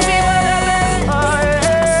the best.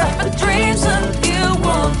 Suffer dreams of you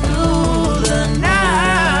all through the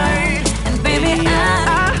night, and baby,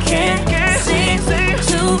 I can't seem to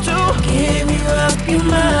give you up your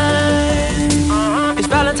mind. It's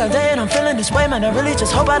Valentine's Day and I'm feeling this way, man. I really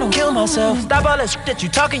just hope I don't kill myself. Stop all that shit that you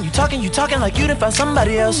talking like you done found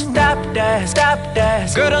somebody else. Stop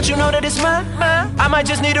that. Girl, don't you know that it's mine? I might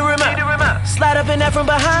just need a remind. Slide up in that from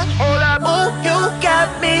behind. Ooh, you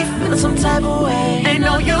got me feeling some type of way. Ain't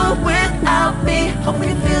no you without me. Hope we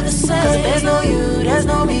feel the same. Cause there's no you, there's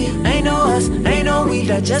no me. Ain't no us, ain't no we.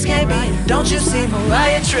 That just can't be. Don't you see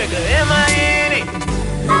Mariah trigger? Am I in it?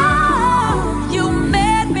 Oh, you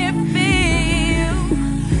made me feel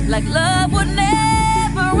like love would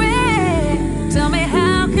never end. Tell me,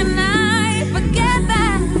 how can I forget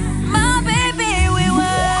that? My baby, we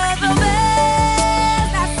were the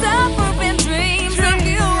best. I suffer in dreams of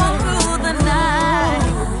you all through the night,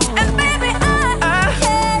 and baby, I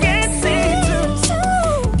can't seem to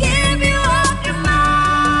give you up your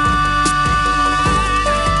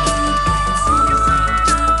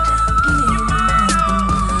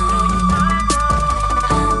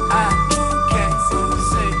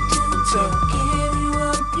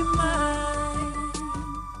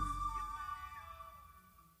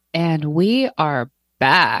And we are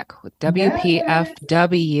back with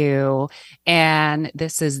WPFW, and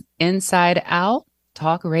this is Inside Out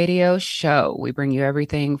Talk Radio Show. We bring you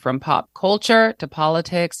everything from pop culture to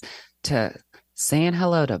politics to saying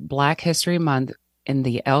hello to Black History Month in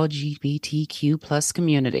the LGBTQ plus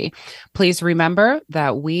community. Please remember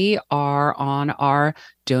that we are on our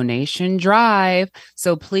donation drive,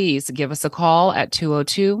 so please give us a call at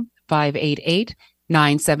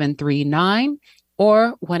 202-588-9739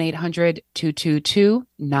 or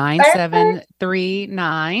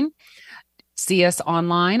 1-800-222-9739. See us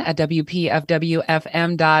online at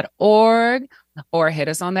WPFWFM.org or hit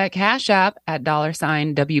us on that Cash App at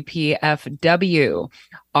 $WPFW.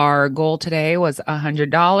 Our goal today was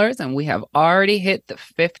 $100 and we have already hit the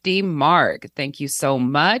 50 mark. Thank you so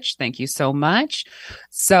much. Thank you so much.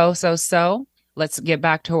 So let's get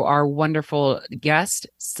back to our wonderful guest,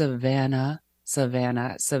 Savannah,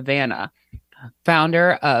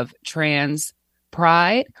 founder of Trans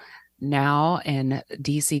Pride, now in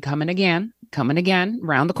DC, coming again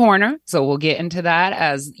around the corner. So we'll get into that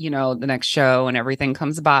as, you know, the next show and everything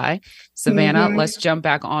comes by. Savannah, let's jump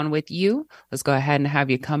back on with you. Let's go ahead and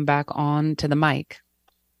have you come back on to the mic.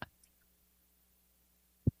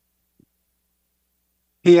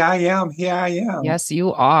 Here I am. Yes,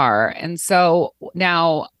 you are. And so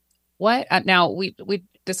now we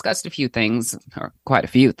discussed a few things, or quite a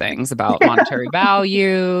few things, about monetary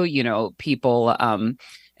value, you know, people in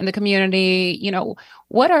the community. You know,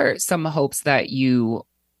 what are some hopes that you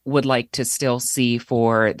would like to still see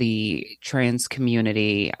for the trans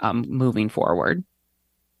community moving forward?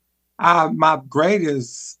 My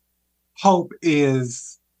greatest hope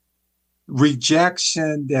is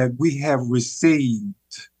rejection that we have received,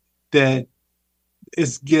 that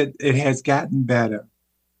it has gotten better.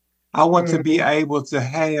 I want to be able to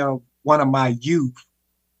have one of my youth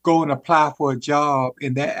go and apply for a job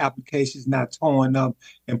and that application is not torn up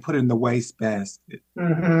and put in the wastebasket.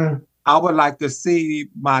 I would like to see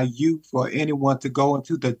my youth or anyone to go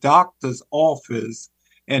into the doctor's office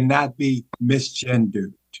and not be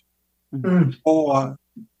misgendered or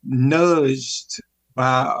nudged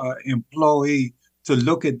by an employee to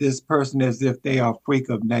look at this person as if they are a freak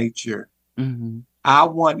of nature. I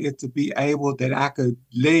want it to be able that I could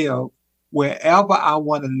live wherever I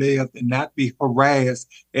want to live and not be harassed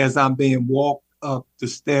as I'm being walked up the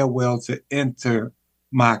stairwell to enter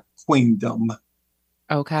my queendom.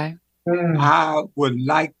 Okay. I would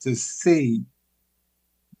like to see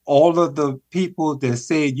all of the people that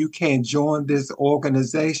said you can't join this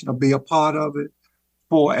organization or be a part of it,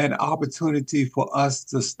 for an opportunity for us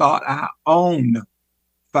to start our own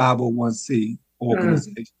 501c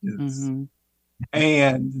organizations. Mm-hmm.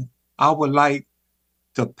 And I would like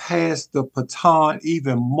to pass the baton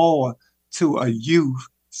even more to a youth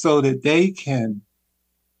so that they can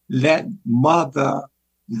let mother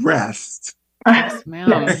rest. Yes,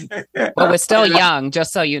 ma'am. Well, we're still young,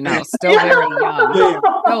 just so you know. Still very young. Yeah.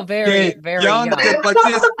 Still very, very young. But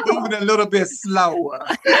just moving a little bit slower.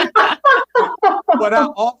 But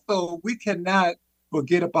we cannot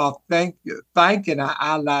forget about thanking our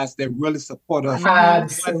allies that really support us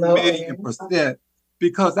 1,000,000%.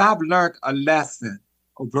 Because I've learned a lesson,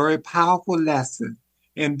 a very powerful lesson.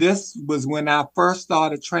 And this was when I first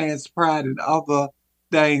started Trans Pride and other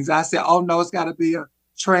things. I said, oh no, it's got to be a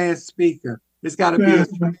trans speaker. It's got to be a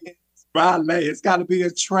trans ballet. It's got to be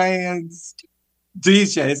a trans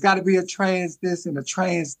DJ. It's got to be a trans this and a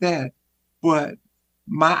trans that. But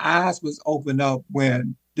my eyes was opened up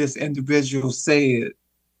when this individual said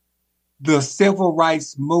the civil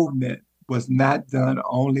rights movement was not done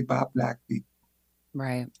only by Black people.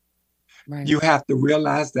 Right. Right. You have to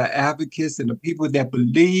realize the advocates and the people that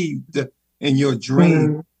believed in your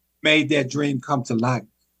dream made that dream come to life.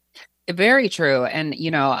 Very true. And,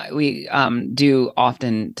 we do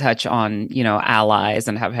often touch on, allies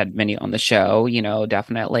and have had many on the show,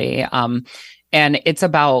 definitely. And it's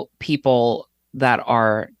about people that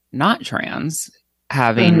are not trans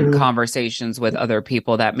having conversations with other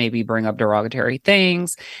people that maybe bring up derogatory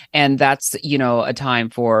things. And that's, a time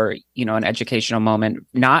for, an educational moment,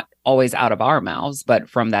 not always out of our mouths, but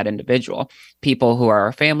from that individual. People who are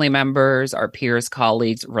our family members, our peers,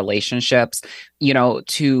 colleagues, relationships,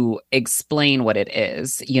 to explain what it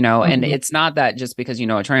is, and it's not that just because,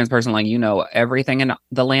 a trans person, like, everything in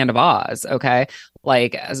the land of Oz. Okay.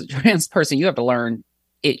 Like, as a trans person, you have to learn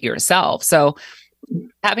it yourself. So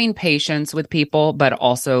having patience with people, but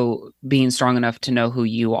also being strong enough to know who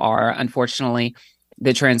you are. Unfortunately,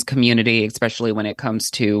 the trans community, especially when it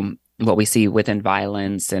comes to what we see within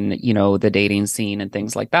violence and, the dating scene and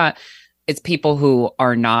things like that, it's people who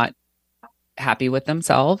are not happy with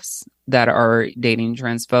themselves that are dating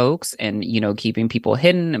trans folks and, keeping people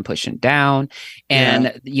hidden and pushing down.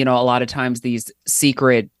 And, a lot of times these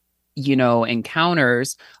secret,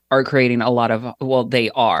 encounters are creating a lot of, they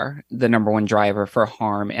are the number one driver for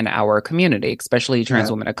harm in our community, especially trans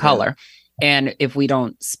women of color. And if we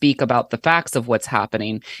don't speak about the facts of what's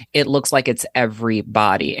happening, it looks like it's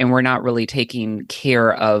everybody. And we're not really taking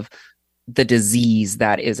care of the disease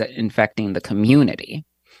that is infecting the community.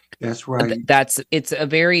 That's right. It's a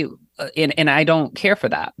very, and I don't care for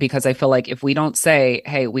that, because I feel like if we don't say,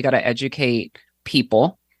 hey, we got to educate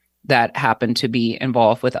people that happen to be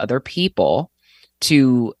involved with other people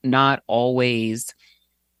to not always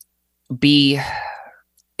be,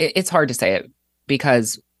 it's hard to say it,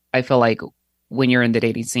 because I feel like when you're in the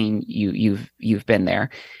dating scene, you've been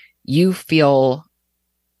there, you feel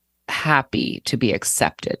happy to be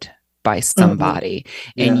accepted by somebody,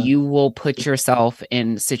 and you will put yourself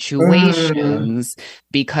in situations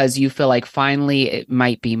because you feel like finally it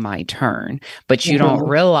might be my turn, but you don't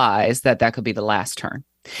realize that could be the last turn.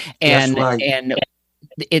 And and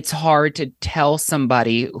it's hard to tell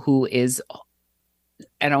somebody who is,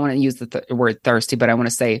 I don't want to use the word thirsty, but I want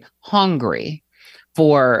to say hungry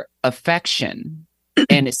for affection,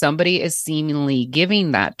 and if somebody is seemingly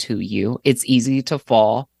giving that to you, it's easy to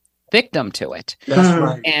fall victim to it. That's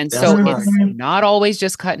right. And so it's not always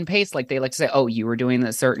just cut and paste. Like, they like to say, oh, you were doing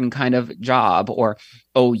a certain kind of job, or,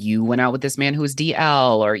 oh, you went out with this man who was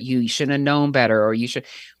DL, or you should have known better, or you should.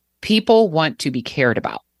 People want to be cared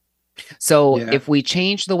about. So if we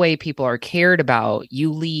change the way people are cared about,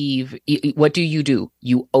 you leave. What do?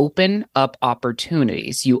 You open up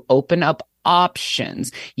opportunities. You open up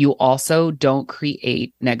options. You also don't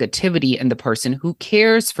create negativity in the person who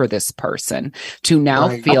cares for this person to now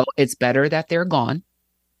feel it's better that they're gone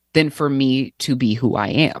than for me to be who I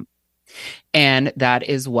am. And that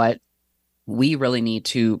is what we really need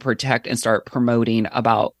to protect and start promoting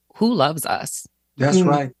about who loves us. That's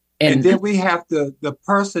right. And then we have the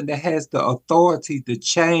person that has the authority to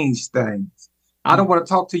change things. I don't want to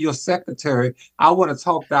talk to your secretary. I want to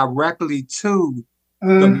talk directly to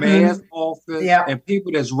the mayor's office and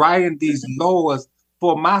people that's writing these laws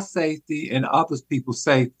for my safety and others people's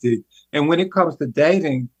safety. And when it comes to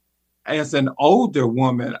dating, as an older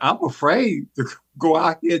woman, I'm afraid to go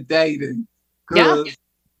out here dating, because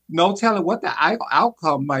no telling what the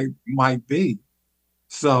outcome might be.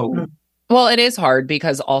 So... Well, it is hard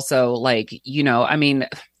because also, like, I mean,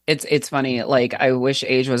 It's funny. Like, I wish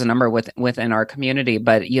age was a number within our community,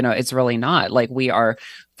 but it's really not. Like, we are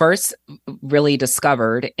first really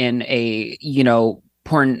discovered in a,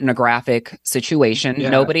 pornographic situation. Yeah,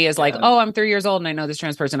 Nobody is like, oh, I'm 3 years old and I know this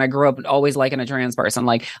trans person. I grew up always liking a trans person.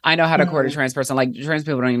 Like, I know how to court a trans person. Like, trans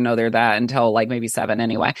people don't even know they're that until like maybe 7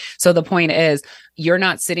 anyway. So the point is, you're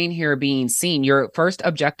not sitting here being seen. You're first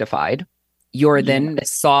objectified. You're then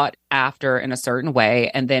sought after in a certain way.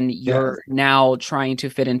 And then you're now trying to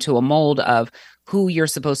fit into a mold of who you're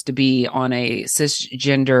supposed to be on a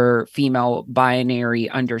cisgender female binary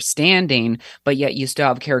understanding, but yet you still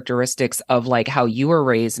have characteristics of like how you were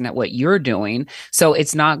raised and at what you're doing. So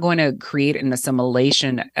it's not going to create an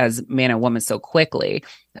assimilation as man and woman so quickly.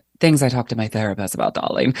 Things I talk to my therapist about,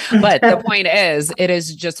 darling. But the point is, it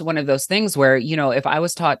is just one of those things where, if I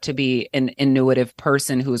was taught to be an intuitive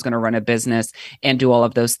person who's going to run a business and do all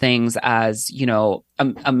of those things as,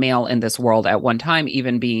 a male in this world at one time,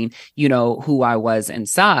 even being, who I was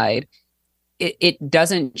inside, it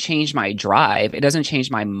doesn't change my drive. It doesn't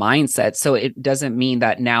change my mindset. So it doesn't mean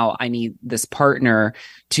that now I need this partner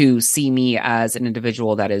to see me as an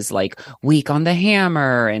individual that is like weak on the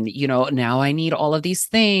hammer. And, now I need all of these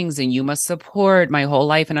things and you must support my whole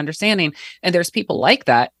life and understanding. And there's people like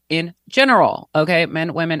that in general. Okay.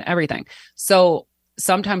 Men, women, everything. So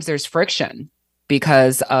sometimes there's friction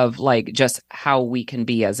because of like just how we can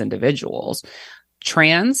be as individuals.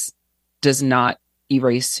 Trans does not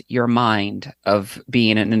erase your mind of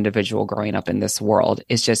being an individual growing up in this world.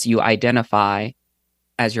 It's just you identify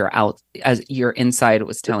as your inside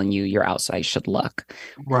was telling you your outside should look.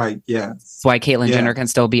 Right. Yeah. That's why Caitlyn Jenner can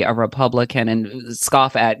still be a Republican and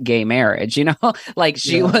scoff at gay marriage, like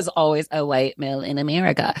she was always a white male in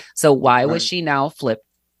America. So why was she now flip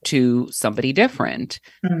to somebody different?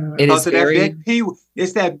 It is very that big P.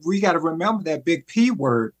 It's that we got to remember that big P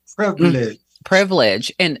word,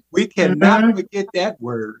 privilege. And we cannot forget that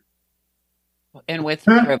word. And with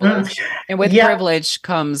privilege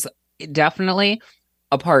comes definitely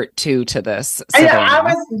a part 2 to this. I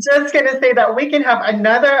was just going to say that we can have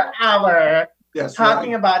another hour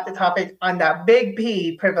talking about the topic on that big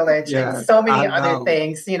P, privilege, and so many other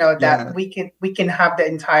things, that we can have the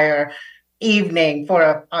entire evening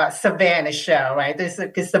for a Savannah show, right?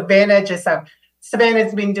 Because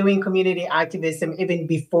Savannah's been doing community activism even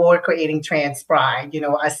before creating Trans Pride.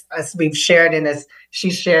 As we've shared and as she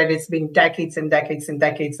shared, it's been decades and decades and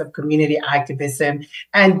decades of community activism.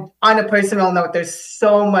 And on a personal note, there's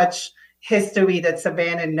so much history that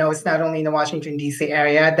Savannah knows, not only in the Washington, D.C.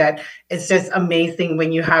 area, that it's just amazing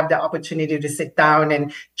when you have the opportunity to sit down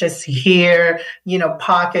and just hear,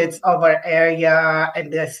 pockets of our area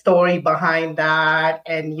and the story behind that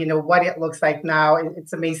and, what it looks like now.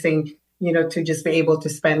 It's amazing, to just be able to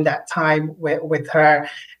spend that time with her.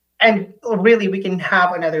 And really, we can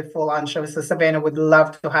have another full-on show. So Savannah would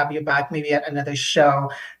love to have you back, maybe at another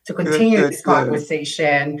show, to continue this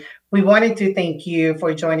conversation. We wanted to thank you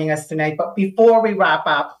for joining us tonight. But before we wrap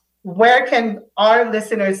up, where can our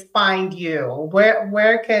listeners find you?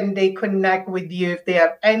 Where can they connect with you if they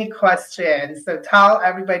have any questions? So tell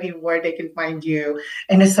everybody where they can find you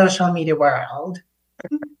in the social media world.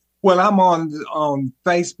 Well, I'm on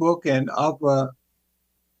Facebook and other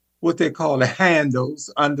what they call the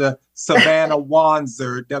handles under Savannah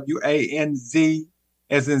Wanzer, WANZ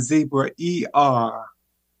as in zebra, ER.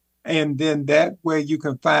 And then that way you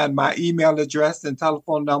can find my email address and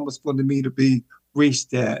telephone numbers for me to be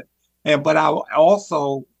reached at. But I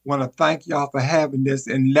also want to thank y'all for having this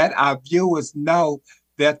and let our viewers know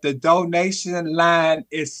that the donation line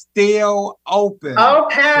is still open.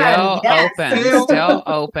 Still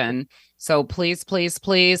open. So please, please,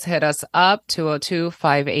 please hit us up,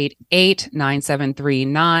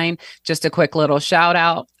 202-588-9739. Just a quick little shout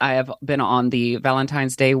out. I have been on the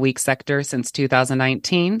Valentine's Day week sector since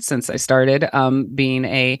 2019, since I started being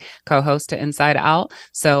a co-host to Inside Out.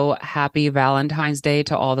 So happy Valentine's Day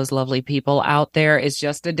to all those lovely people out there. It's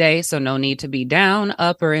just a day, so no need to be down,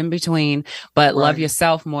 up, or in between. But love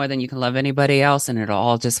yourself more than you can love anybody else, and it'll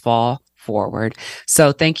all just fall forward.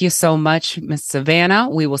 So thank you so much, Miss Savannah.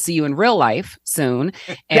 We will see you in real life soon.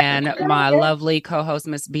 And my lovely co-host,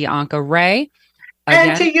 Miss Bianca Ray. Again.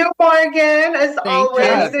 And to you, Morgen, as always.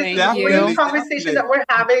 Thank you. This conversation that we're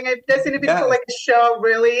having, it doesn't even feel like a show,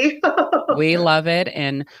 really. We love it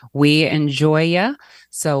and we enjoy you.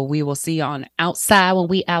 So we will see you on outside when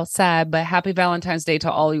we outside. But happy Valentine's Day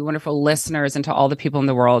to all you wonderful listeners and to all the people in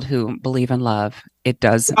the world who believe in love. It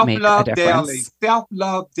does make a difference.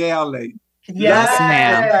 Self-love daily. Yes,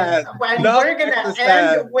 ma'am. And we're going to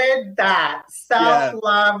end with that.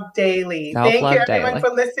 Self-love daily. Thank you, everyone,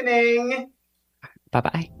 for listening.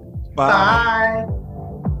 Bye-bye. Bye.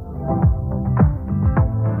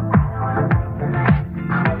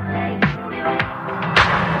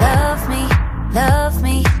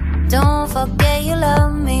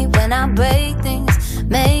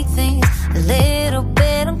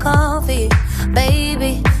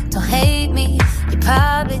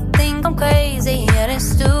 think I'm crazy.